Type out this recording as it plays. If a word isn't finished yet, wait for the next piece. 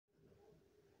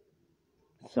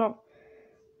So,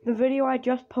 the video I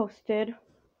just posted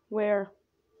where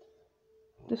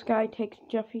this guy takes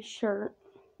Jeffy's shirt.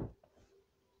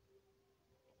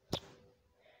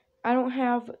 I don't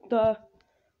have the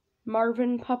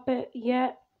Marvin puppet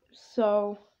yet,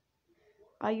 so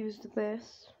I used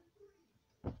this.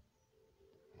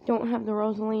 Don't have the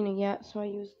Rosalina yet, so I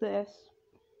used this.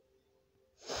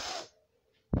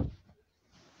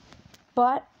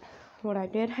 But what I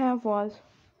did have was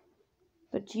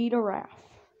the giraffe,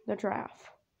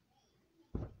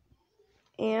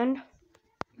 and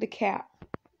the cat,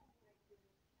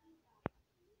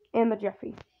 and the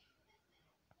Jeffy.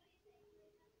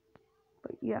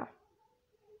 But yeah.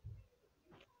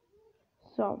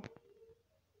 So,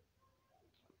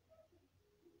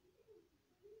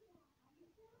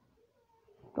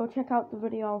 go check out the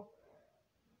video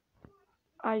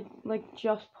I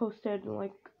just posted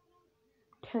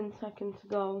 10 seconds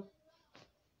ago.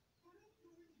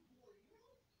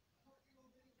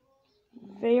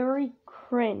 Very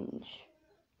cringe.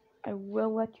 I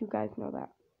will let you guys know that.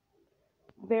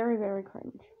 Very, very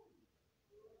cringe.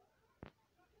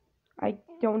 I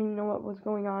don't even know what was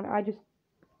going on. I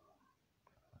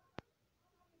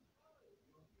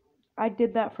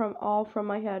did that from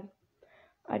my head.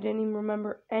 I didn't even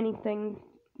remember anything,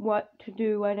 what to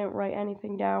do. I didn't write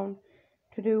anything down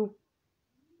to do.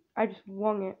 I just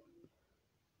wung it.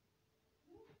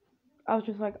 I was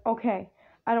just like, okay,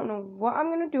 I don't know what I'm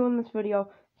going to do in this video,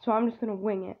 so I'm just going to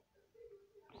wing it.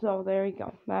 So there you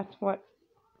go. That's what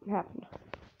happened.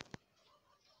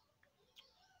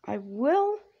 I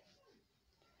will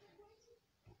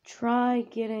try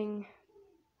getting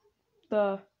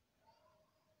the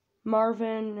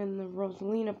Marvin and the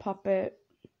Rosalina puppet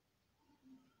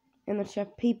and the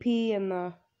Chef Pee and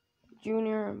the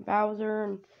Junior and Bowser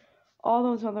and all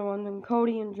those other ones, and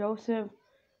Cody and Joseph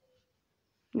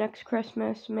next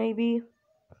Christmas maybe,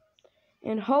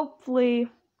 and hopefully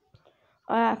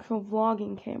an actual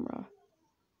vlogging camera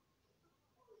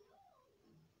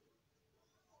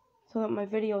so that my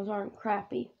videos aren't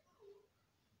crappy.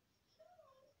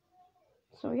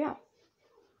 So yeah,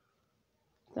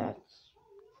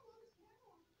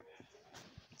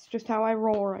 it's just how I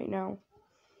roll right now.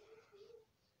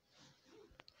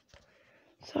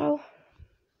 So,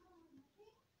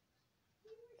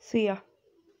 see ya.